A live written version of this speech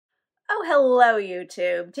Oh, hello,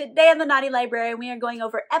 YouTube. Today on the Naughty Library, we are going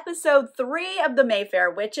over episode 3 of the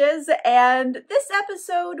Mayfair Witches, and this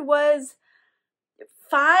episode was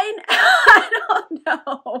fine. I don't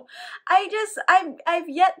know. I've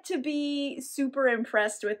yet to be super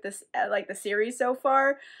impressed with this, the series so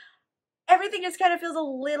far. Everything just kind of feels a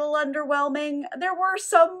little underwhelming. There were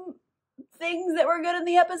some things that were good in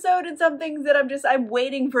the episode and some things that I'm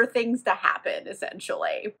waiting for things to happen,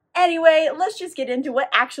 essentially. Anyway, let's just get into what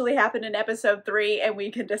actually happened in episode 3 and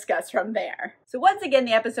we can discuss from there. So once again,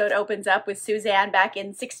 the episode opens up with Suzanne back in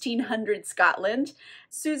 1600 Scotland.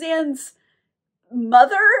 Suzanne's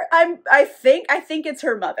mother, I think it's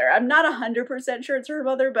her mother. I'm not 100% sure it's her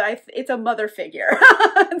mother, but it's a mother figure.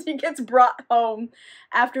 She gets brought home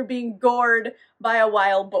after being gored by a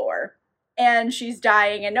wild boar. And she's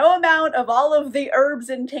dying, and no amount of all of the herbs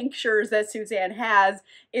and tinctures that Suzanne has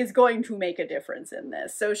is going to make a difference in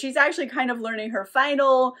this. So she's actually kind of learning her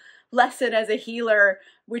final lesson as a healer,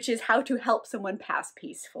 which is how to help someone pass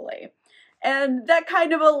peacefully. And that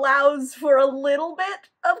kind of allows for a little bit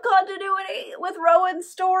of continuity with Rowan's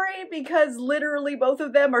story, because literally both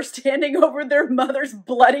of them are standing over their mother's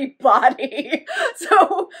bloody body.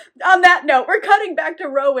 So on that note, we're cutting back to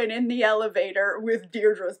Rowan in the elevator with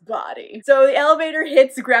Deirdre's body. So the elevator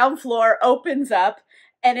hits ground floor, opens up,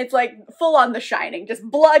 and it's like full on The Shining, just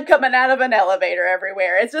blood coming out of an elevator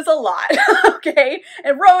everywhere. It's just a lot, okay?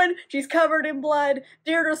 And Rowan, she's covered in blood.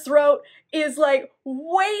 Deirdre's throat is like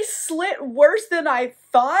way slit worse than I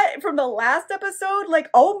thought from the last episode.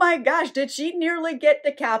 Like, oh my gosh, did she nearly get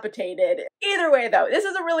decapitated? Either way though, this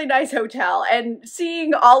is a really nice hotel, and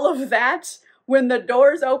seeing all of that when the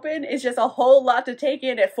doors open is just a whole lot to take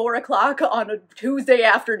in at 4 o'clock on a Tuesday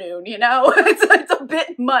afternoon, you know? It's a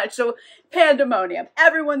bit much. So pandemonium.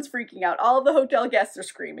 Everyone's freaking out. All of the hotel guests are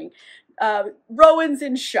screaming. Rowan's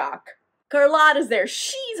in shock. Carlotta's there.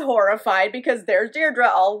 She's horrified because there's Deirdre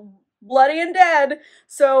all bloody and dead.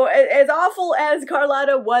 So as awful as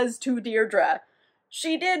Carlotta was to Deirdre,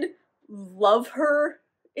 she did love her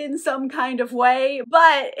in some kind of way,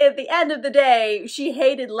 but at the end of the day, she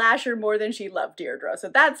hated Lasher more than she loved Deirdre. So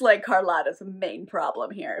that's like Carlotta's main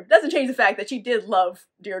problem here. It doesn't change the fact that she did love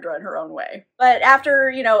Deirdre in her own way. But after,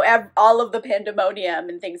 you know, all of the pandemonium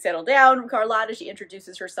and things settle down, Carlotta, she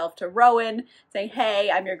introduces herself to Rowan, saying, hey,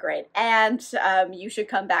 I'm your great aunt. You should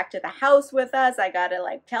come back to the house with us. I gotta,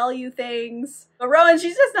 like, tell you things. But Rowan,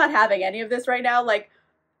 she's just not having any of this right now. Like,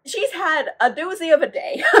 she's had a doozy of a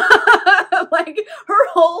day. Like, her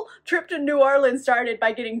whole trip to New Orleans started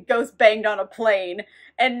by getting ghost banged on a plane,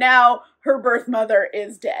 and now her birth mother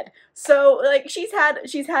is dead. So, like, she's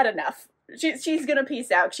had enough. She's gonna peace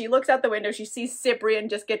out. She looks out the window, she sees Cyprian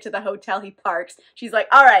just get to the hotel, he parks. She's like,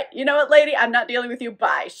 all right, you know what, lady, I'm not dealing with you,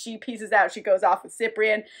 bye. She pieces out, she goes off with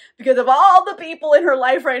Cyprian. Because of all the people in her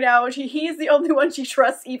life right now, he's the only one she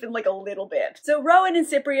trusts even like a little bit. So Rowan and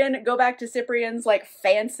Cyprian go back to Cyprian's like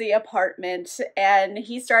fancy apartment, and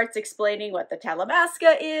he starts explaining what the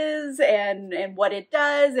Talamasca is, and what it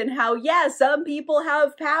does, and how, yes, some people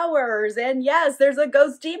have powers, and yes, there's a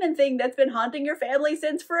ghost demon thing that's been haunting your family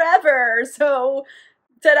since forever. So,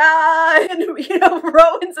 ta-da! And, you know,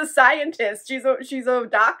 Rowan's a scientist. She's a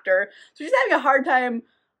doctor. So she's having a hard time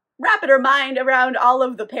wrapping her mind around all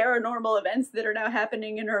of the paranormal events that are now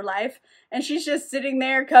happening in her life. And she's just sitting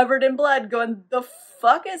there covered in blood going, the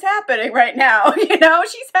fuck is happening right now? You know,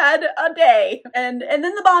 she's had a day. And then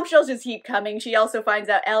the bombshells just keep coming. She also finds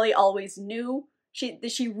out Ellie always knew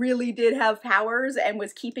she really did have powers and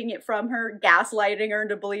was keeping it from her, gaslighting her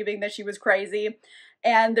into believing that she was crazy.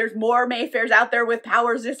 And there's more Mayfairs out there with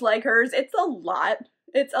powers just like hers. It's a lot.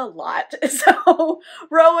 It's a lot. So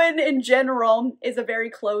Rowan in general is a very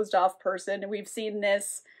closed off person. And we've seen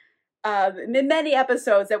this in many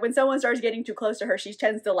episodes, that when someone starts getting too close to her, she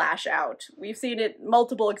tends to lash out. We've seen it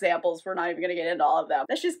multiple examples. We're not even going to get into all of them.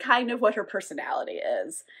 That's just kind of what her personality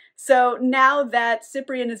is. So now that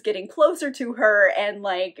Cyprian is getting closer to her and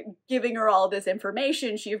like giving her all this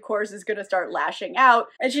information, she of course is going to start lashing out.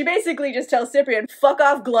 And she basically just tells Cyprian, fuck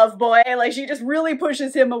off, glove boy. Like, she just really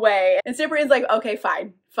pushes him away. And Cyprian's like, okay,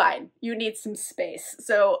 fine. You need some space.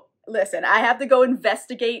 So listen, I have to go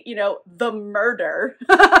investigate, you know, the murder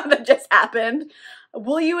that just happened.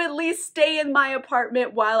 Will you at least stay in my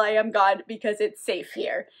apartment while I am gone, because it's safe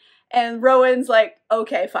here? And Rowan's like,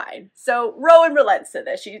 okay, fine. So Rowan relents to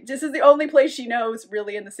this. This is the only place she knows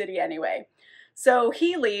really in the city anyway. So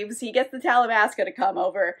he leaves, he gets the Talamasca to come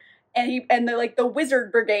over, and the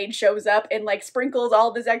wizard brigade shows up and like sprinkles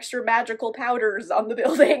all this extra magical powders on the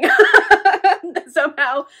building. That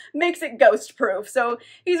somehow makes it ghost proof. So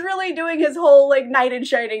he's really doing his whole like knight in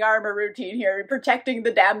shining armor routine here, protecting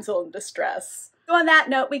the damsel in distress. So on that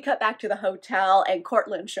note, we cut back to the hotel and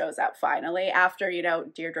Cortland shows up finally after, you know,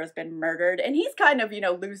 Deirdre's been murdered and he's kind of, you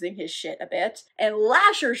know, losing his shit a bit. And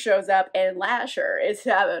Lasher shows up and Lasher is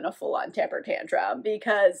having a full-on temper tantrum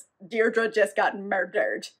because Deirdre just got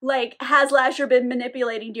murdered. Like, has Lasher been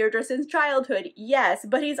manipulating Deirdre since childhood? Yes,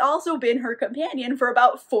 but he's also been her companion for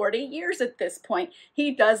about 40 years at this point.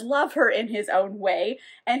 He does love her in his own way,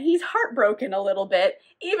 and he's heartbroken a little bit,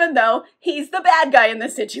 even though he's the bad guy in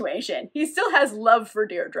this situation. He still has love for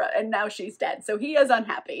Deirdre, and now she's dead, so he is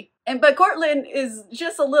unhappy. But Cortland is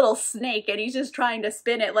just a little snake, and he's just trying to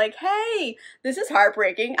spin it like, hey, this is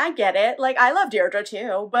heartbreaking, I get it, like, I love Deirdre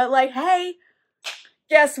too, but like, hey,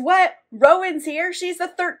 guess what? Rowan's here. She's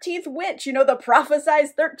the 13th witch, you know, the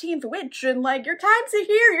prophesized 13th witch, and like, your time's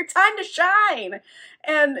here, your time to shine.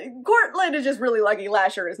 And Cortland is just really lucky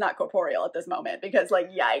Lasher is not corporeal at this moment because,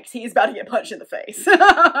 like, yikes, he's about to get punched in the face.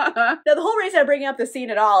 Now, the whole reason I'm bringing up the scene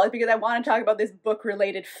at all is because I want to talk about this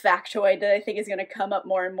book-related factoid that I think is going to come up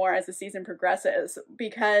more and more as the season progresses.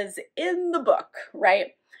 Because in the book, right,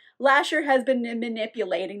 Lasher has been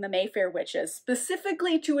manipulating the Mayfair witches,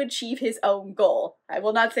 specifically to achieve his own goal. I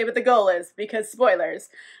will not say what the goal is, because spoilers,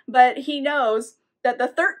 but he knows that the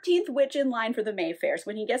 13th witch in line for the Mayfairs,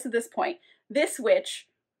 when he gets to this point, this witch,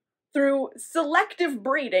 through selective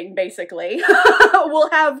breeding, basically,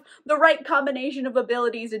 will have the right combination of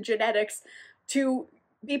abilities and genetics to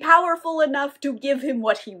be powerful enough to give him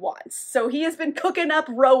what he wants. So he has been cooking up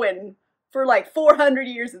Rowan for like 400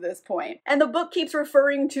 years at this point. And the book keeps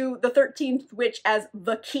referring to the 13th witch as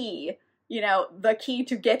the key, you know, the key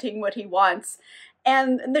to getting what he wants.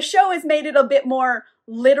 And the show has made it a bit more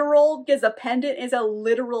literal because a pendant is a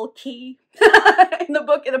literal key. In the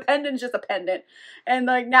book, the pendant's just a pendant. And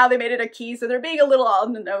like now they made it a key, so they're being a little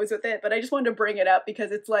on the nose with it, but I just wanted to bring it up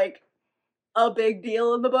because it's like a big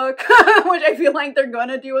deal in the book, which I feel like they're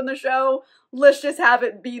gonna do in the show. Let's just have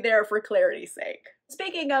it be there for clarity's sake.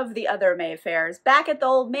 Speaking of the other Mayfairs, back at the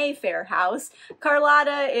old Mayfair house,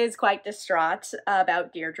 Carlotta is quite distraught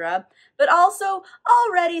about Deirdre, but also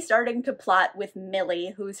already starting to plot with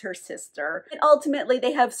Millie, who's her sister. And ultimately,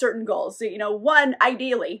 they have certain goals. So, you know, one,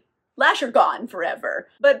 ideally, Lasher gone forever.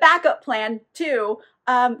 But backup plan, two,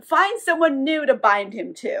 find someone new to bind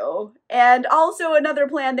him to. And also another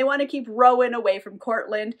plan, they want to keep Rowan away from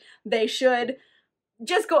Cortland. They should.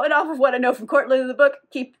 Just going off of what I know from Cortland in the book,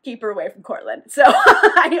 keep her away from Cortland. So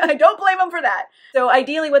I don't blame them for that. So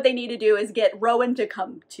ideally what they need to do is get Rowan to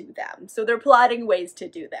come to them. So they're plotting ways to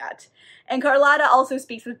do that. And Carlotta also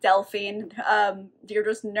speaks with Delphine,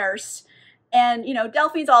 Deirdre's nurse. And, you know,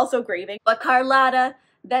 Delphine's also grieving. But Carlotta,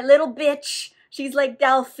 that little bitch, she's like,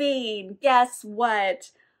 Delphine, guess what?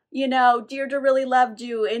 You know, Deirdre really loved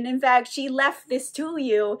you. And in fact, she left this to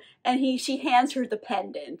you. And she hands her the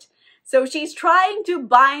pendant. So she's trying to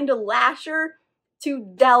bind Lasher to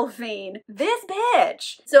Delphine. This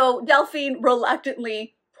bitch! So Delphine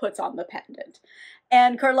reluctantly puts on the pendant.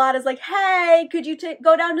 And Carlotta's like, hey, could you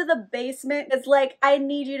go down to the basement? It's like, I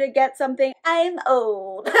need you to get something. I'm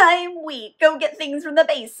old. I'm weak. Go get things from the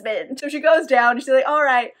basement. So she goes down. She's like, all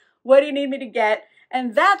right, what do you need me to get?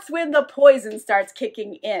 And that's when the poison starts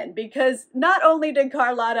kicking in. Because not only did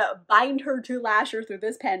Carlotta bind her to Lasher through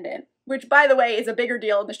this pendant, which, by the way, is a bigger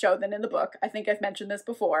deal in the show than in the book. I think I've mentioned this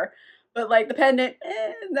before. But, like, the pendant,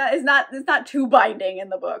 it's not too binding in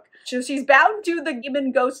the book. So she's bound to the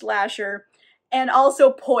demon ghost Lasher and also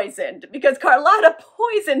poisoned because Carlotta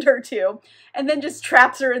poisoned her too and then just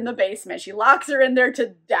traps her in the basement. She locks her in there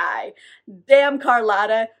to die. Damn,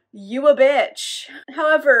 Carlotta, you a bitch.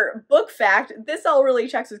 However, book fact, this all really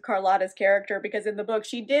checks with Carlotta's character because in the book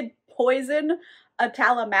she did poison a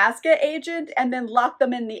Talamasca agent and then lock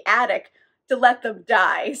them in the attic to let them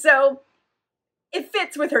die. So it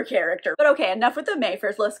fits with her character. But okay, enough with the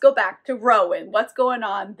Mayfairs. Let's go back to Rowan. What's going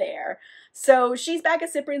on there? So she's back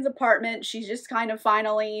at Cyprian's apartment. She's just kind of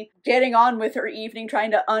finally getting on with her evening,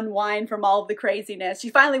 trying to unwind from all of the craziness. She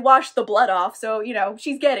finally washed the blood off, so, you know,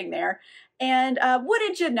 she's getting there. And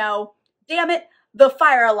wouldn't you know, damn it, the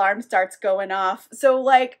fire alarm starts going off. So,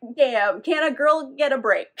 like, damn, can a girl get a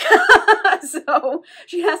break? So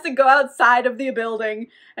she has to go outside of the building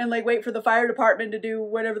and, like, wait for the fire department to do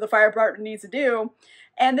whatever the fire department needs to do.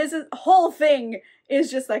 And this whole thing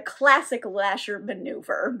is just a classic Lasher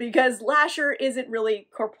maneuver because Lasher isn't really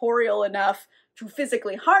corporeal enough to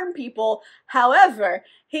physically harm people. However,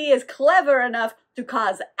 he is clever enough to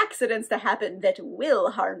cause accidents to happen that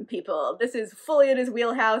will harm people. This is fully in his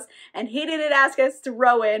wheelhouse, and he didn't ask us to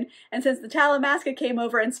Rowan, and since the Talamasca came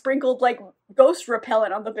over and sprinkled like ghost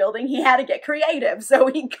repellent on the building, he had to get creative, so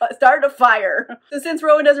he started a fire. So since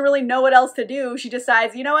Rowan doesn't really know what else to do, she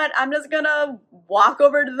decides, you know what, I'm just gonna walk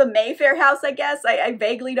over to the Mayfair house, I guess. I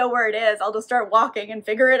vaguely know where it is. I'll just start walking and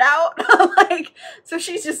figure it out. So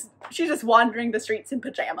she's just wandering the streets in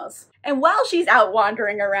pajamas. And while she's out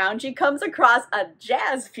wandering around, she comes across a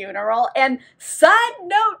jazz funeral. And side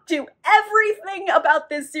note to everything about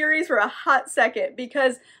this series for a hot second,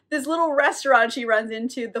 because this little restaurant she runs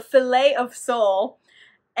into, the Filet of Soul,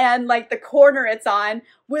 and like the corner it's on,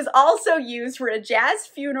 was also used for a jazz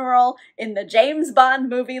funeral in the James Bond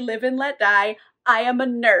movie Live and Let Die. I am a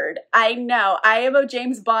nerd. I know. I am a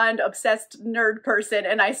James Bond obsessed nerd person,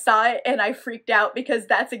 and I saw it and I freaked out because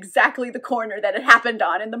that's exactly the corner that it happened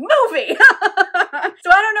on in the movie. So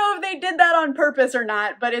I don't know if they did that on purpose or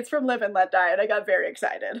not, but it's from Live and Let Die, and I got very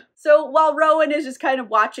excited. So while Rowan is just kind of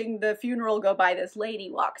watching the funeral go by, this lady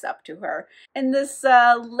walks up to her, and this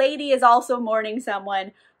lady is also mourning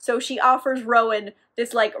someone. So she offers Rowan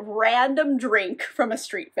this like random drink from a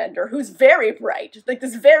street vendor who's very bright, like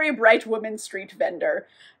this very bright woman street vendor.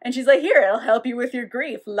 And she's like, here, it'll help you with your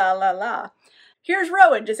grief, la la la. Here's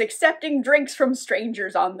Rowan just accepting drinks from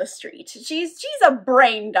strangers on the street. She's a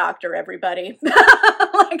brain doctor, everybody.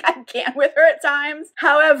 Like, I can't with her at times.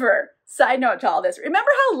 However, side note to all this, remember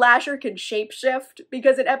how Lasher can shapeshift?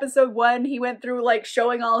 Because in episode 1, he went through like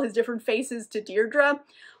showing all his different faces to Deirdre.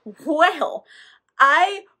 Well,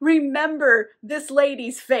 I remember this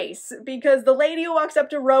lady's face because the lady who walks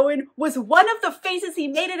up to Rowan was one of the faces he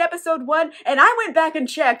made in episode 1, and I went back and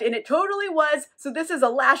checked and it totally was. So this is a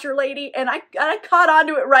Lasher lady, and I caught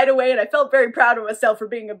onto it right away, and I felt very proud of myself for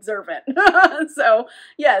being observant. So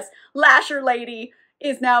yes, Lasher lady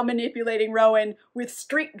is now manipulating Rowan with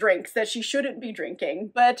street drinks that she shouldn't be drinking.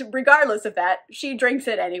 But regardless of that, she drinks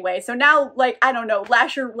it anyway. So now, like, I don't know,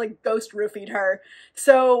 Lasher, like, ghost roofied her.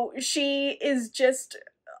 So she is just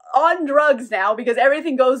on drugs now because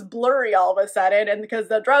everything goes blurry all of a sudden and because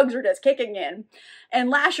the drugs are just kicking in. And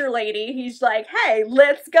Lasher lady, he's like, hey,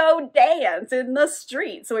 let's go dance in the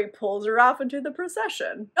street. So he pulls her off into the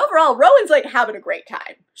procession. Overall, Rowan's like having a great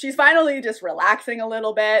time. She's finally just relaxing a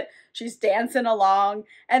little bit. She's dancing along.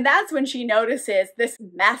 And that's when she notices this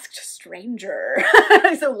masked stranger.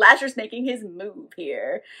 So Lasher's making his move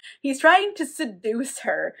here. He's trying to seduce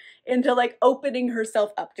her into like opening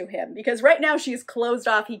herself up to him. Because right now she's closed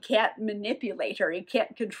off. He can't manipulate her. He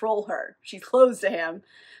can't control her. She's closed to him.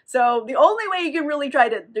 So the only way you can really try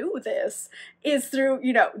to do this is through,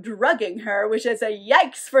 you know, drugging her, which is a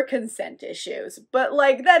yikes for consent issues. But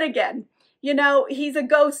like, then again, you know, he's a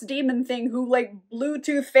ghost demon thing who like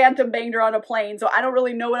Bluetooth phantom banged her on a plane. So I don't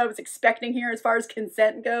really know what I was expecting here as far as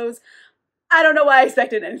consent goes. I don't know why I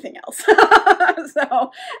expected anything else.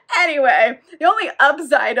 So anyway, the only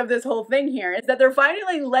upside of this whole thing here is that they're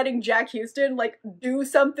finally letting Jack Houston like do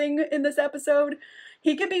something in this episode.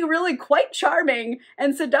 He can be really quite charming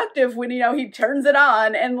and seductive when, you know, he turns it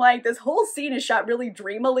on, and like this whole scene is shot really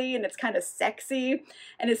dreamily and it's kind of sexy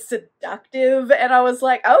and it's seductive, and I was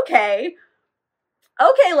like, okay,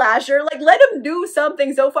 Lasher, like let him do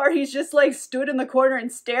something. So far he's just like stood in the corner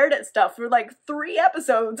and stared at stuff for like 3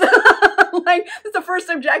 episodes. Like, this is the first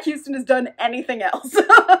time Jack Houston has done anything else.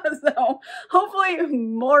 So hopefully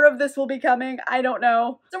more of this will be coming. I don't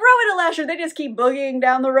know. So Rowan and Lasher, they just keep boogieing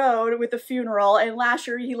down the road with the funeral, and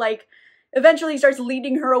Lasher, he like eventually starts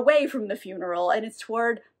leading her away from the funeral, and it's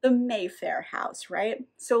toward the Mayfair house, right?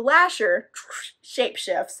 So Lasher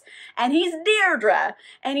shapeshifts, and he's Deirdre,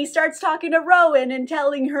 and he starts talking to Rowan and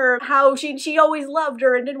telling her how she always loved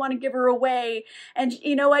her and didn't want to give her away, and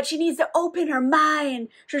you know what, she needs to open her mind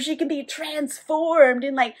so she can be transformed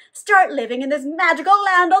and like start living in this magical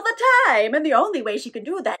land all the time, and the only way she can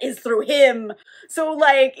do that is through him. So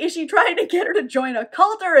like, is she trying to get her to join a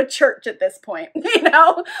cult or a church at this point? You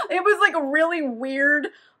know, it was like a really weird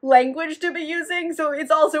language to be using, so it's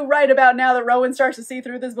also right about now that Rowan starts to see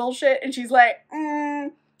through this bullshit, and she's like, I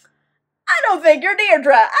don't think you're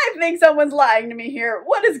Deirdre. I think someone's lying to me here.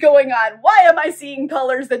 What is going on? Why am I seeing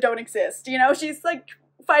colors that don't exist? You know, she's like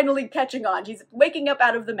finally catching on. She's waking up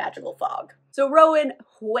out of the magical fog. So Rowan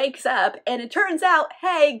wakes up and it turns out,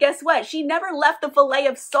 hey, guess what? She never left the fillet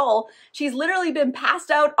of sole. She's literally been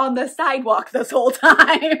passed out on the sidewalk this whole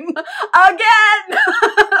time. Again!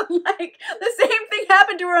 Like, the same thing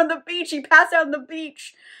happened to her on the beach. She passed out on the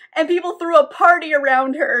beach and people threw a party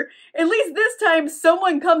around her. At least this time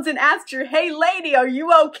someone comes and asks her, hey lady, are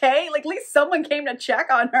you okay? Like, at least someone came to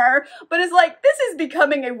check on her. But it's like, this is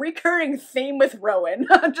becoming a recurring theme with Rowan.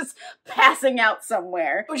 Just passing out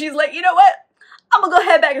somewhere. She's like, you know what? I'm gonna go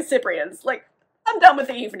head back to Cyprian's. Like, I'm done with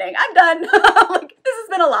the evening. I'm done. Like, this has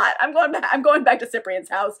been a lot. I'm going back to Cyprian's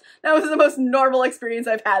house. That was the most normal experience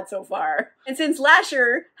I've had so far. And since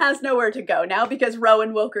Lasher has nowhere to go now because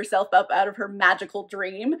Rowan woke herself up out of her magical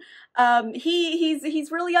dream,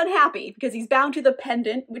 he's really unhappy because he's bound to the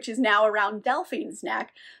pendant, which is now around Delphine's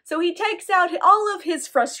neck. So he takes out all of his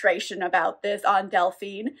frustration about this on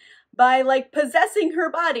Delphine by, like, possessing her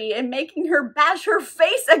body and making her bash her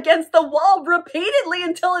face against the wall repeatedly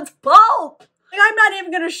until it's pulp. Like, I'm not even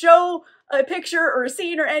gonna show a picture or a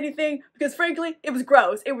scene or anything because, frankly, it was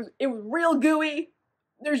gross. It was real gooey.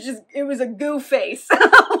 It was a goo face.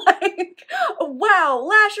 Like, wow,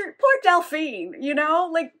 Lasher, poor Delphine, you know?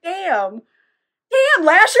 Like, damn,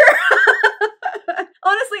 Lasher.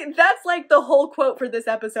 Honestly, that's like the whole quote for this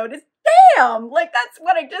episode is, damn! Like, that's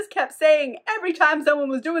what I just kept saying every time someone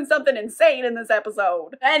was doing something insane in this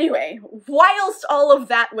episode. Anyway, whilst all of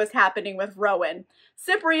that was happening with Rowan,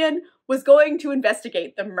 Cyprian was going to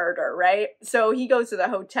investigate the murder, right? So he goes to the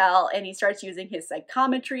hotel and he starts using his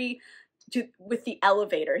psychometry with the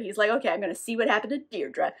elevator. He's like, okay, I'm gonna see what happened to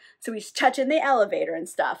Deirdre. So he's touching the elevator and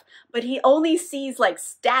stuff, but he only sees like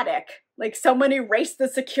static, like someone erased the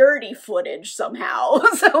security footage somehow.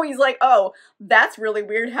 So he's like, oh, that's really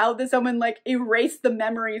weird how did someone like erase the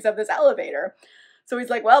memories of this elevator. So he's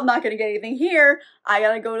like, well, I'm not gonna get anything here. I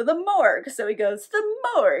gotta go to the morgue. So he goes to the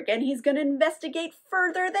morgue and he's gonna investigate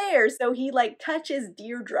further there. So he like touches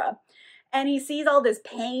Deirdre. And he sees all this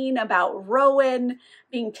pain about Rowan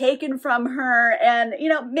being taken from her. And, you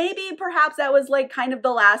know, maybe perhaps that was like kind of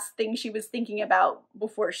the last thing she was thinking about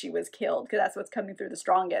before she was killed, because that's what's coming through the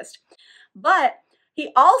strongest. But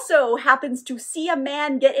he also happens to see a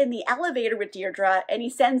man get in the elevator with Deirdre, and he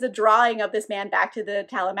sends a drawing of this man back to the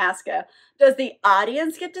Talamasca. Does the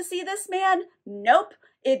audience get to see this man? Nope.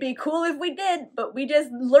 It'd be cool if we did, but we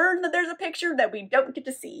just learned that there's a picture that we don't get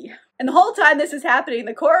to see. And the whole time this is happening,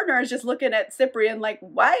 the coroner is just looking at Cyprian like,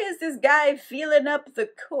 why is this guy feeling up the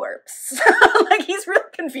corpse? Like, he's real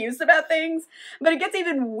confused about things. But it gets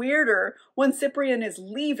even weirder when Cyprian is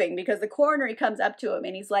leaving because the coroner, he comes up to him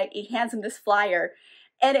and he's like, he hands him this flyer.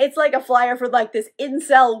 And it's like a flyer for like this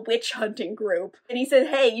incel witch hunting group. And he said,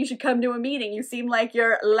 hey, you should come to a meeting. You seem like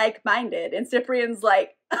you're like-minded. And Cyprian's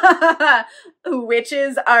like,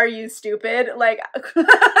 witches, are you stupid? Like,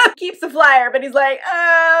 keeps the flyer, but he's like,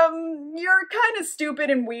 you're kind of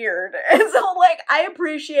stupid and weird. And so like, I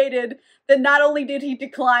appreciated that not only did he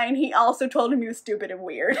decline, he also told him he was stupid and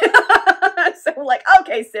weird. So like,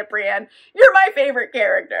 okay, Cyprian, you're my favorite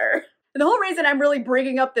character. And the whole reason I'm really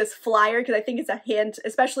bringing up this flyer, because I think it's a hint,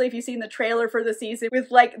 especially if you've seen the trailer for the season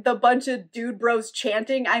with like the bunch of dude bros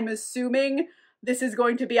chanting, I'm assuming this is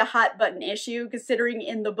going to be a hot button issue, considering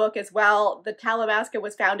in the book as well, the Talamasca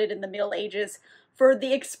was founded in the Middle Ages for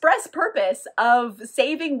the express purpose of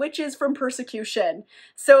saving witches from persecution.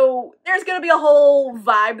 So there's gonna be a whole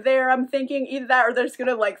vibe there, I'm thinking. Either that or they're just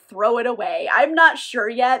gonna like throw it away. I'm not sure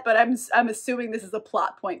yet, but I'm assuming this is a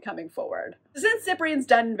plot point coming forward. Since Cyprian's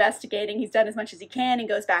done investigating, he's done as much as he can, he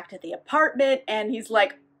goes back to the apartment and he's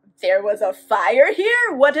like, there was a fire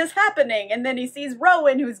here? What is happening? And then he sees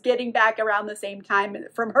Rowan, who's getting back around the same time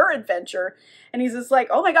from her adventure. And he's just like,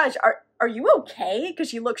 oh my gosh, are you okay? Because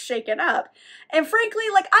she looks shaken up. And frankly,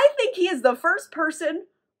 like, I think he is the first person,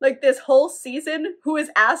 like, this whole season who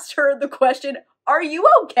has asked her the question, are you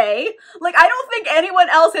okay? Like, I don't think anyone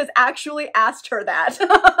else has actually asked her that.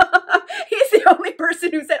 He's the only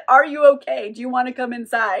person who said, are you okay? Do you want to come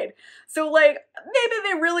inside? So, like, maybe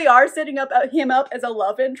they really are setting him up as a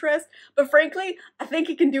love interest. But frankly, I think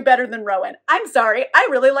he can do better than Rowan. I'm sorry. I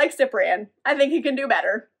really like Cyprian. I think he can do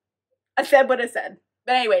better. I said what I said.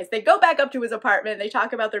 But anyways, they go back up to his apartment, they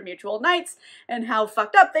talk about their mutual nights and how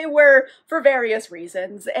fucked up they were for various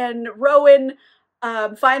reasons. And Rowan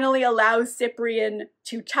finally allows Cyprian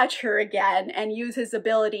to touch her again and use his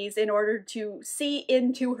abilities in order to see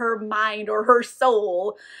into her mind or her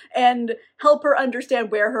soul and help her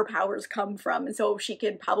understand where her powers come from, and so she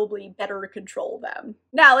can probably better control them.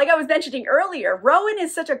 Now, like I was mentioning earlier, Rowan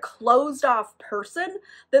is such a closed off person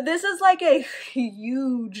that this is like a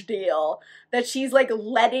huge deal that she's like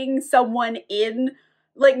letting someone in,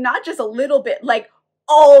 like not just a little bit, like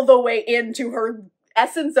all the way into her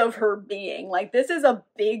essence of her being. Like, this is a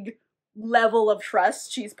big level of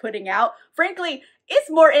trust she's putting out. Frankly,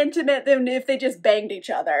 it's more intimate than if they just banged each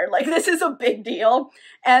other. Like, this is a big deal.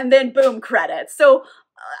 And then boom, credits. So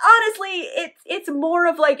honestly, it's more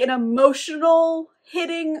of like an emotional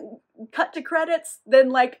hitting cut to credits than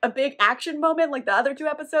like a big action moment like the other two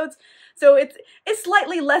episodes. So it's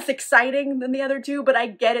slightly less exciting than the other two, but I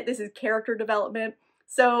get it. This is character development.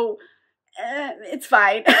 So it's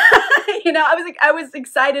fine. You know, I was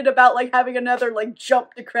excited about like having another like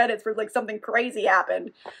jump to credits where like something crazy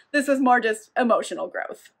happened. This was more just emotional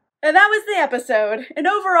growth. And that was the episode. And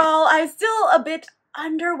overall, I'm still a bit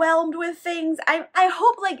underwhelmed with things. I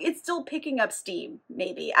hope like it's still picking up steam,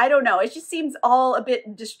 maybe. I don't know. It just seems all a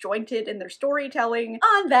bit disjointed in their storytelling.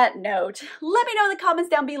 On that note, let me know in the comments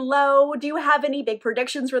down below. Do you have any big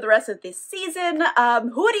predictions for the rest of this season?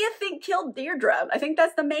 Who do you think killed Deirdre? I think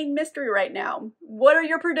that's the main mystery right now. What are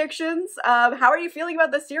your predictions? How are you feeling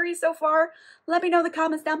about the series so far? Let me know in the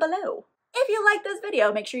comments down below. If you like this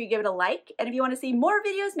video, make sure you give it a like. And if you want to see more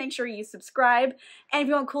videos, make sure you subscribe. And if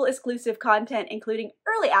you want cool exclusive content, including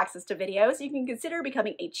early access to videos, you can consider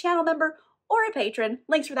becoming a channel member or a patron.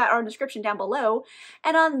 Links for that are in the description down below.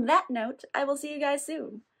 And on that note, I will see you guys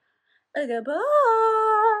soon. Goodbye.